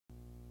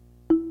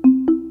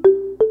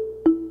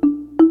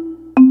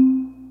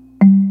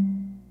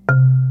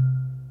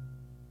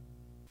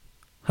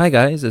Hi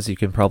guys, as you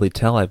can probably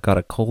tell, I've got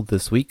a cold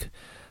this week,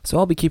 so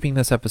I'll be keeping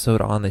this episode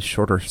on the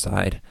shorter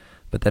side,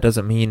 but that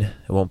doesn't mean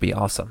it won't be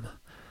awesome.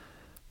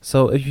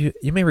 So if you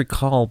may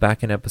recall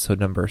back in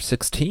episode number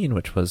 16,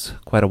 which was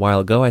quite a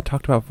while ago, I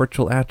talked about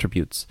virtual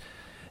attributes.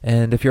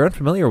 And if you're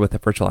unfamiliar with the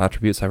virtual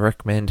attributes, I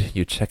recommend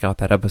you check out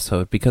that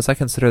episode because I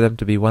consider them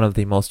to be one of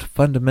the most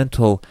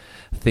fundamental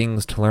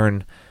things to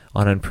learn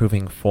on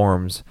improving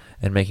forms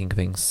and making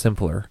things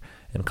simpler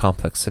in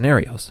complex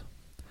scenarios.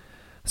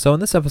 So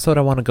in this episode,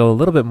 I want to go a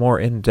little bit more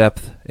in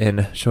depth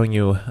in showing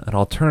you an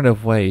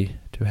alternative way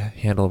to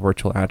handle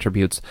virtual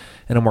attributes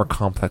in a more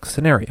complex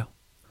scenario.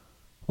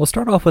 We'll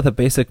start off with a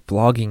basic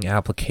blogging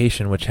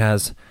application which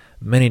has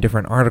many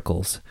different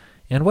articles.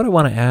 And what I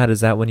want to add is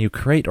that when you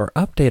create or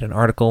update an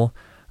article,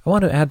 I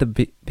want to add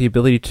the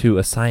ability to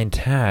assign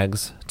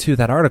tags to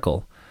that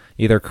article,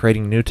 either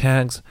creating new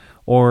tags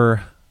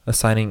or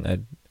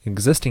assigning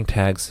existing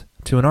tags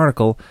to an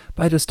article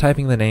by just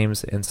typing the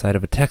names inside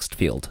of a text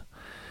field.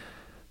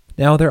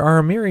 Now, there are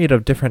a myriad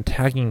of different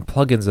tagging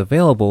plugins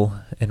available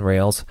in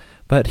Rails,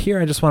 but here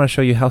I just want to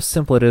show you how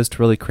simple it is to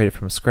really create it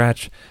from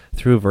scratch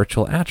through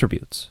virtual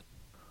attributes.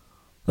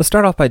 Let's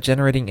start off by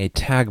generating a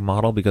tag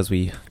model because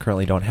we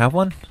currently don't have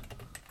one.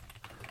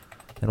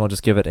 And we'll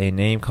just give it a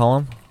name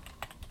column.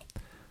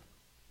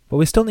 But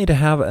we still need to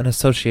have an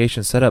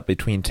association set up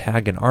between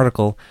tag and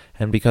article,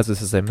 and because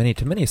this is a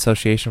many-to-many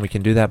association, we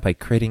can do that by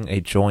creating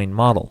a join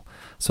model.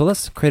 So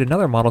let's create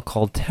another model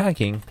called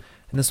tagging,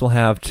 and this will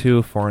have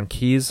two foreign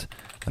keys,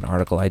 an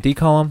article ID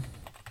column,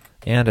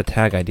 and a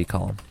tag ID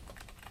column.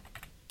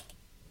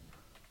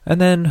 And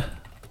then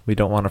we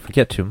don't want to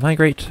forget to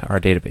migrate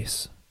our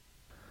database.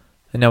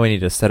 And now we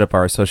need to set up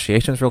our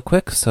associations real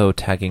quick, so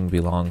tagging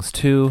belongs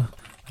to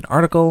an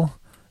article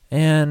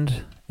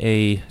and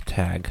a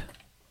tag.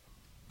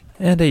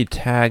 And a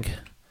tag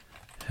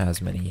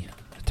has many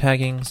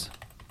taggings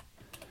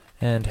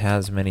and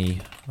has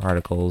many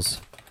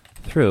articles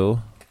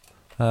through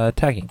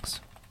taggings.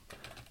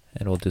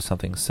 And we'll do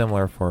something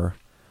similar for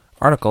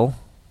article.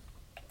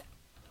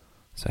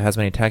 So it has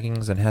many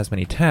taggings and has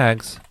many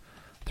tags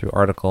through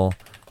article.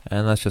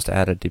 And let's just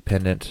add a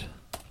dependent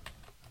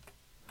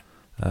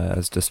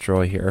as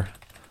destroy here,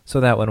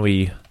 so that when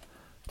we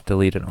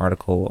delete an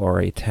article or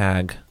a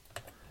tag,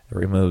 it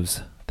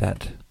removes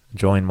that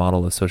join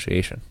model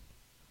association.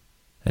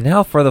 And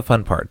now for the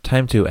fun part,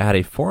 time to add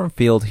a form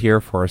field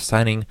here for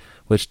assigning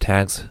which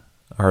tags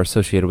are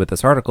associated with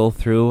this article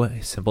through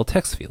a simple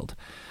text field.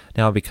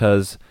 Now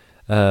because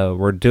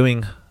we're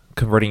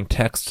converting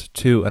text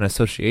to an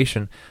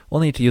association,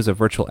 we'll need to use a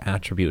virtual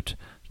attribute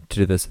to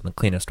do this in the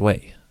cleanest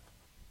way.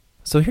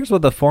 So here's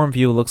what the form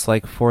view looks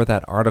like for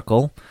that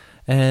article.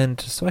 And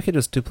so I could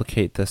just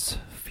duplicate this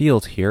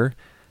field here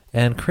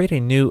and create a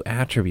new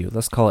attribute.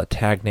 Let's call it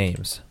tag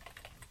names.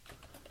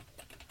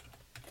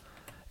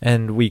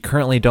 And we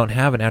currently don't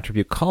have an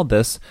attribute called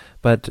this,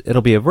 but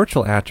it'll be a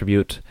virtual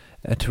attribute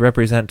to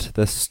represent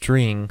the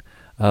string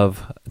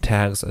of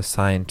tags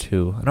assigned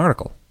to an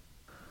article.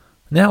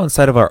 Now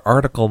inside of our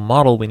article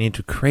model, we need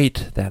to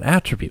create that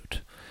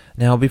attribute.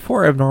 Now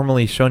before, I've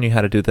normally shown you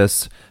how to do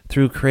this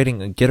through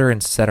creating a getter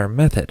and setter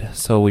method.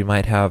 So we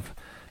might have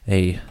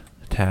a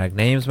tag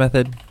names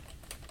method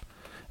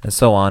and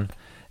so on.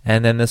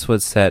 And then this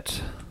would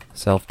set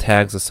self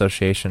tags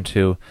association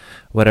to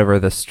whatever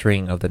the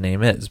string of the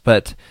name is.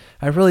 But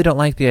I really don't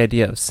like the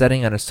idea of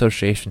setting an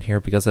association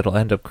here because it'll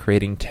end up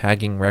creating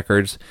tagging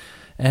records.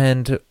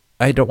 And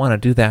I don't want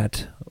to do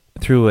that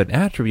through an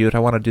attribute. I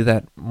want to do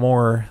that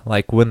more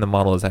like when the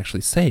model is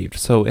actually saved.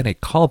 So in a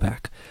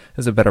callback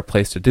is a better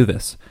place to do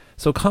this.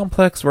 So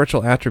complex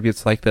virtual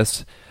attributes like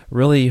this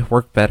really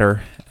work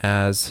better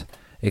as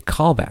a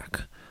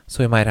callback.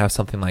 So we might have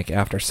something like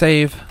after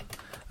save,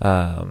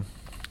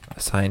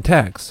 assign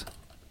tags.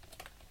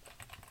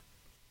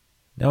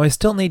 Now I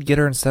still need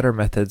getter and setter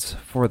methods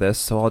for this,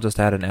 so I'll just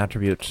add an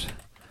attribute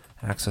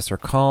access or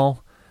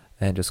call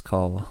and just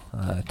call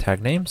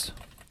tag names.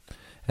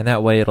 And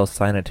that way it'll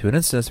assign it to an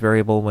instance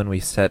variable when we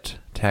set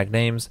tag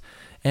names,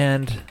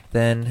 and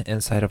then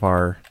inside of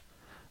our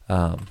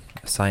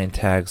assign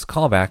tags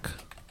callback,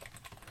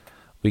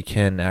 we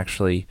can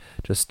actually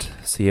just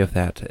see if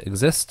that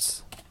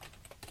exists.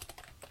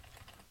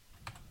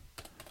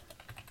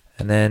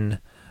 And then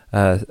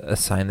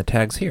assign the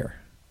tags here.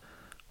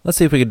 Let's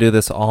see if we can do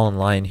this all in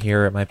line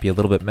here. It might be a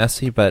little bit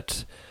messy,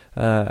 but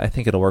I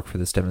think it'll work for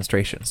this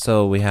demonstration.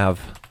 So we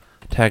have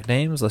tag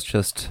names. Let's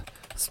just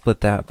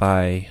split that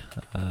by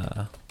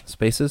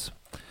spaces.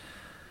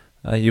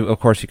 Of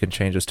course, you can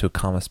change this to a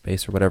comma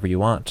space or whatever you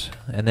want.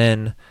 And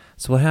then,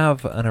 so we'll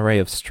have an array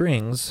of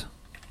strings,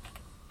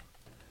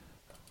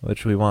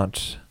 which we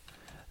want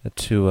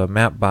to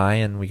map by,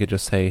 and we could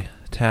just say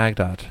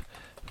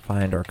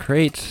tag.find or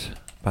create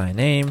by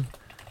name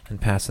and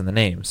pass in the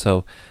name.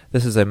 So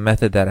this is a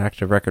method that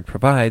Active Record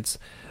provides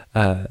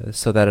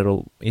so that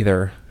it'll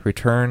either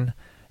return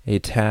a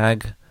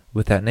tag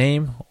with that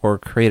name or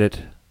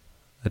create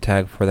a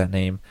tag for that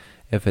name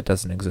if it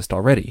doesn't exist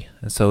already.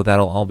 And so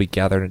that'll all be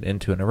gathered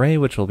into an array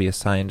which will be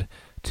assigned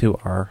to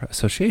our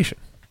association.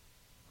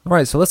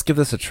 Alright, so let's give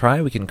this a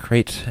try. We can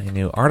create a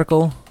new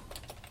article,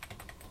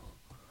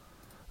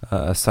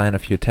 assign a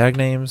few tag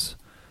names,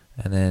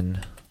 and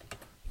then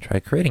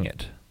try creating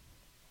it.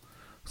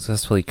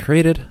 Successfully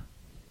created.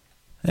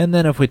 And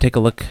then if we take a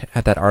look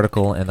at that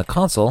article in the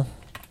console,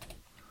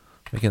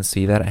 we can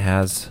see that it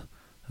has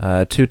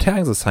 2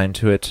 tags assigned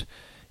to it,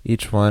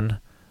 each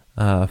one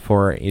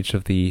for each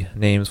of the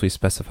names we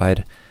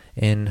specified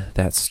in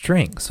that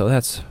string. So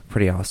that's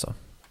pretty awesome.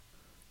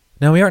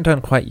 Now we aren't done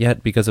quite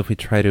yet, because if we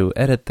try to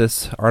edit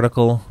this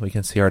article, we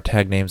can see our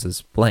tag names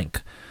as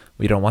blank.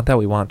 We don't want that.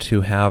 We want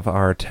to have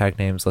our tag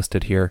names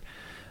listed here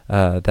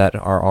that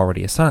are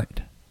already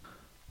assigned.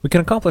 We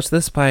can accomplish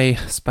this by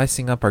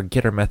spicing up our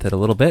getter method a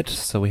little bit.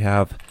 So we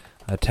have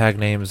a tag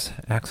names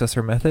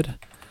accessor method.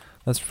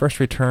 Let's first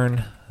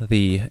return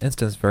the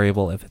instance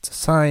variable if it's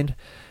assigned.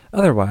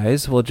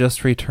 Otherwise, we'll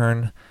just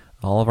return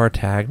all of our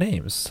tag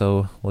names.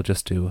 So we'll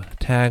just do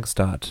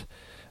tags.map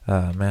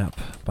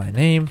by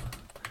name,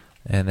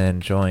 and then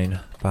join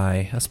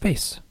by a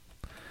space.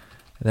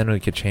 And then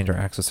we could change our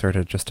accessor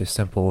to just a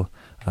simple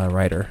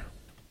writer.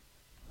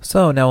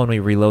 So now when we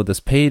reload this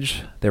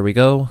page, there we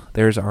go.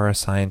 There's our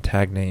assigned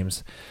tag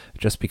names,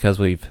 just because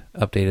we've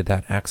updated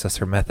that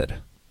accessor method.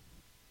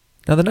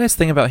 Now the nice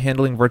thing about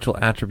handling virtual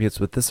attributes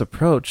with this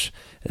approach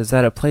is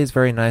that it plays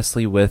very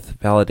nicely with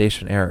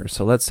validation errors.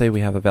 So let's say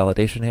we have a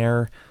validation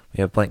error,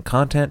 we have blank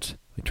content,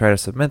 we try to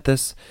submit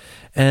this,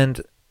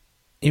 and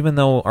even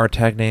though our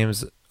tag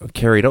names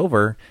carried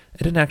over,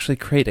 it didn't actually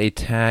create a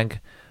tag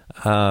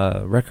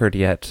record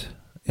yet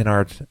in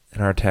our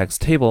tags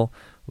table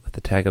with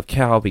the tag of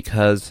cow,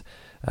 because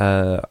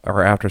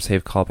our after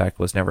save callback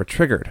was never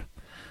triggered.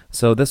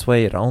 So this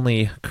way it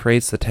only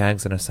creates the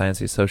tags and assigns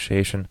the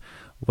association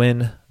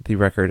when the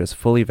record is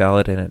fully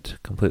valid, and it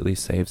completely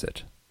saves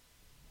it.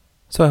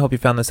 So I hope you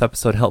found this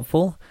episode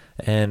helpful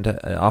and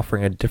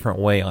offering a different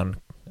way on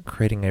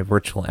creating a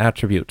virtual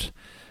attribute.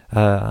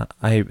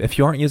 If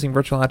you aren't using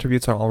virtual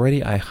attributes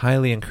already, I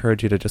highly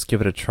encourage you to just give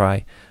it a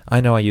try.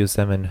 I know I use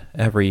them in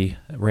every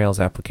Rails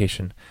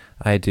application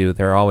I do.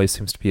 There always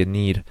seems to be a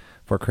need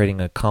for creating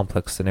a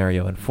complex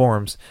scenario in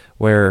forms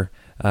where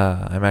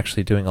I'm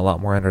actually doing a lot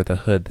more under the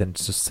hood than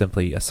just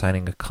simply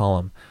assigning a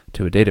column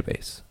to a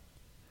database.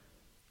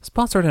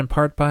 Sponsored in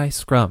part by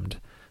Scrummed,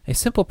 a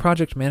simple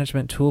project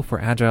management tool for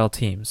agile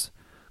teams.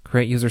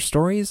 Create user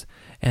stories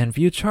and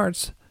view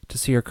charts to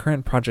see your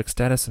current project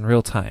status in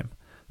real time.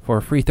 For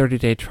a free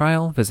 30-day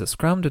trial, visit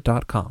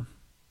scrummed.com.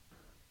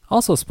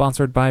 Also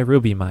sponsored by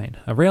RubyMine,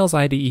 a Rails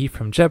IDE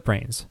from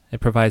JetBrains. It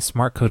provides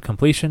smart code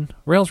completion,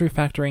 Rails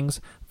refactorings,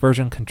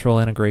 version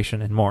control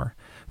integration, and more.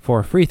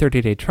 For a free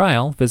 30-day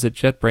trial, visit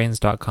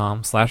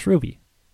jetbrains.com/Ruby.